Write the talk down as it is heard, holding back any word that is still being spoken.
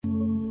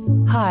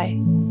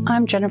Hi,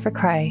 I'm Jennifer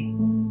Cray.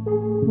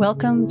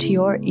 Welcome to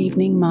your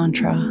evening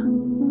mantra.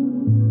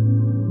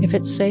 If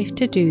it's safe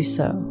to do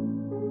so,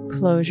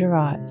 close your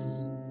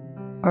eyes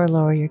or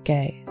lower your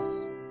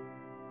gaze.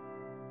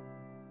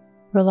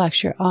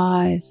 Relax your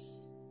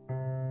eyes,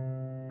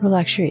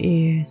 relax your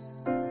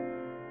ears,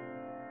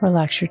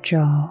 relax your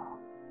jaw.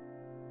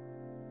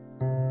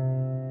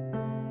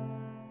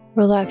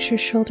 Relax your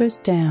shoulders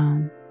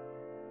down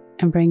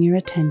and bring your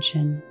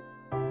attention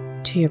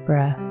to your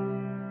breath.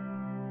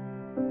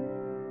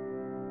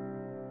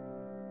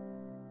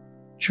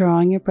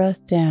 Drawing your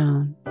breath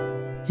down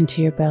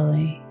into your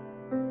belly.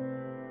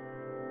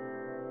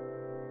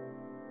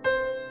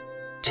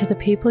 To the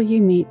people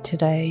you meet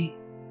today,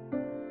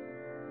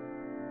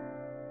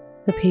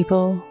 the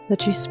people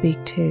that you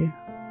speak to,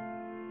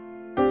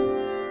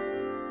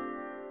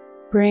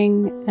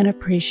 bring an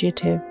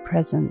appreciative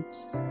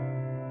presence.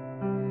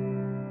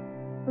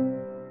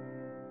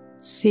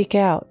 Seek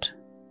out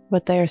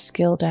what they are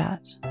skilled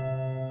at.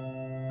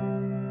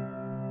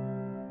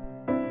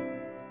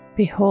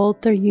 Behold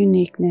their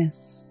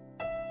uniqueness,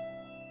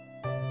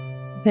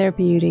 their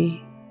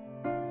beauty.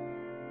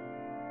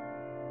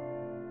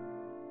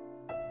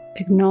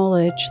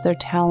 Acknowledge their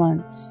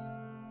talents.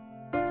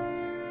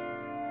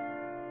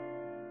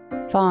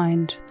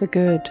 Find the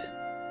good.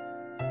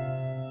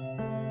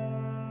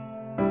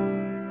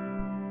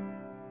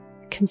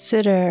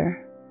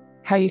 Consider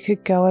how you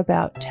could go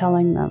about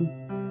telling them.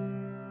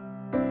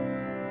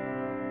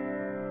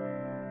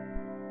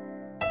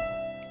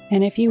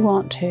 And if you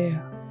want to,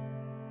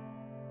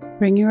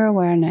 bring your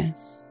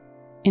awareness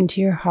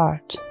into your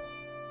heart,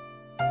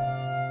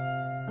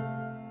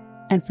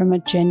 and from a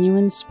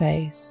genuine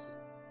space,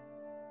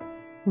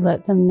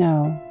 let them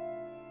know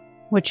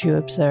what you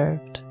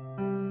observed.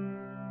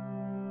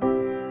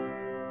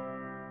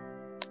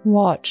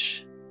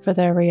 Watch for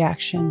their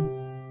reaction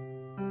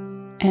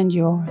and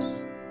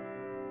yours.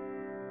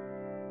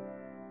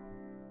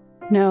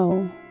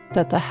 Know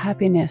that the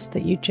happiness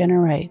that you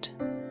generate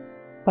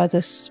by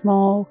this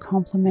small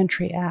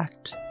complimentary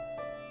act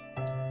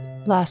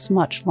lasts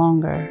much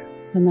longer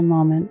than the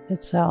moment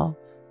itself,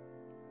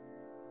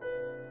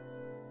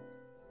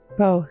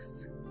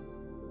 both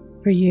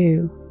for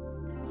you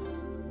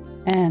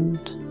and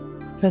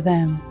for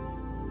them.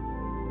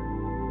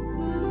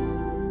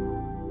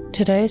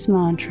 Today's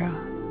mantra,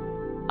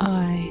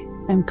 I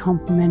am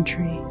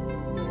complimentary.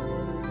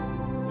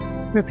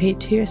 Repeat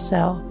to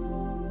yourself,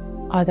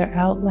 either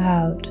out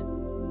loud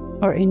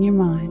or in your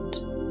mind,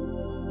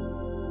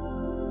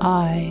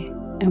 I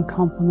am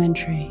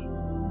complimentary.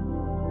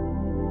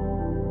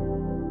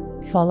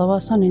 Follow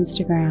us on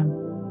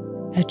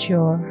Instagram at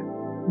Your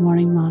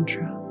Morning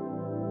Mantra.